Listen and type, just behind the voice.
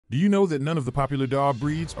Do you know that none of the popular dog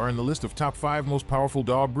breeds are in the list of top 5 most powerful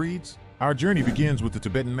dog breeds? Our journey begins with the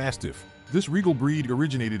Tibetan Mastiff. This regal breed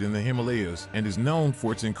originated in the Himalayas and is known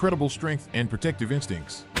for its incredible strength and protective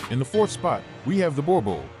instincts. In the 4th spot, we have the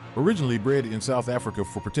Boerboel. Originally bred in South Africa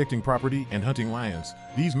for protecting property and hunting lions,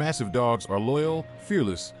 these massive dogs are loyal,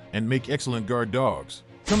 fearless, and make excellent guard dogs.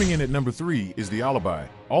 Coming in at number 3 is the Alabai,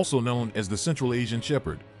 also known as the Central Asian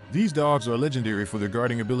Shepherd. These dogs are legendary for their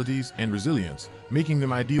guarding abilities and resilience, making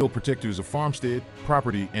them ideal protectors of farmstead,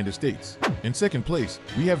 property, and estates. In 2nd place,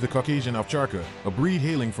 we have the Caucasian Ovcharka, a breed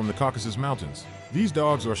hailing from the Caucasus Mountains. These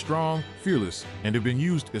dogs are strong, fearless, and have been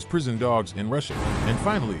used as prison dogs in Russia. And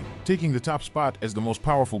finally, taking the top spot as the most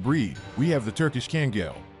powerful breed, we have the Turkish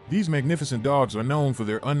Kangal. These magnificent dogs are known for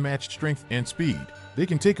their unmatched strength and speed. They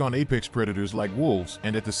can take on apex predators like wolves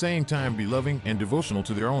and at the same time be loving and devotional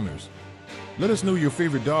to their owners. Let us know your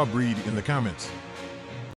favorite dog breed in the comments.